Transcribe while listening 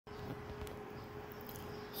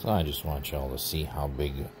So I just want y'all to see how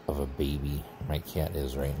big of a baby my cat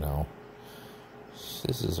is right now.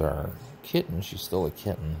 This is our kitten. She's still a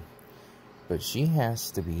kitten, but she has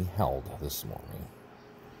to be held this morning.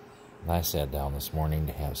 And I sat down this morning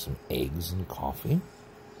to have some eggs and coffee.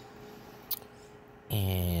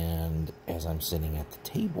 And as I'm sitting at the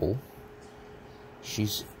table,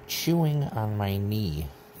 she's chewing on my knee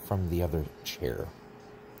from the other chair.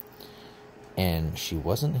 And she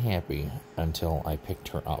wasn't happy until I picked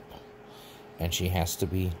her up. And she has to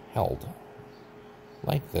be held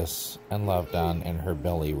like this and loved on and her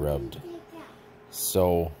belly rubbed.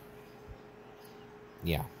 So,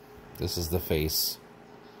 yeah, this is the face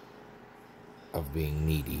of being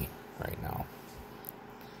needy right now.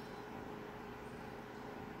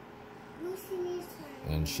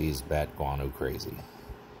 And she's bat guano crazy.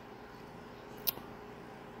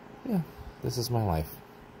 Yeah, this is my life.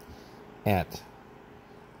 At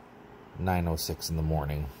 9:06 in the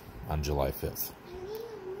morning on July 5th.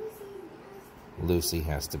 Lucy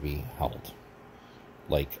has to be held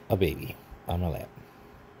like a baby on my lap.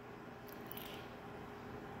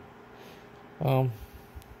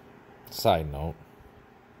 Side note,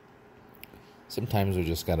 sometimes we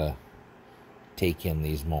just gotta take in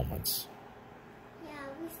these moments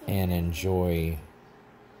and enjoy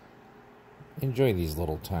these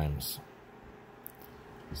little times.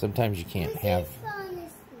 Sometimes you can't have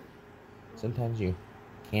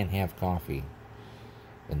coffee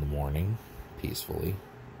in the morning peacefully.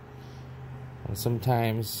 And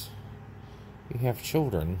sometimes you have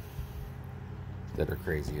children that are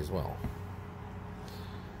crazy as well.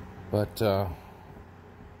 But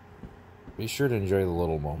be sure to enjoy the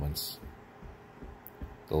little moments,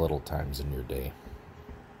 the little times in your day.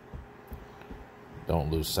 Don't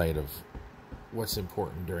lose sight of what's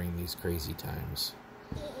important during these crazy times.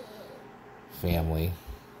 Family,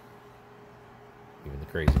 even the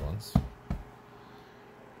crazy ones,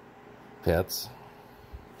 pets,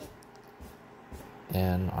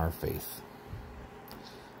 and our faith.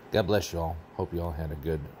 God bless you all. Hope you all had a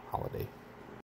good holiday.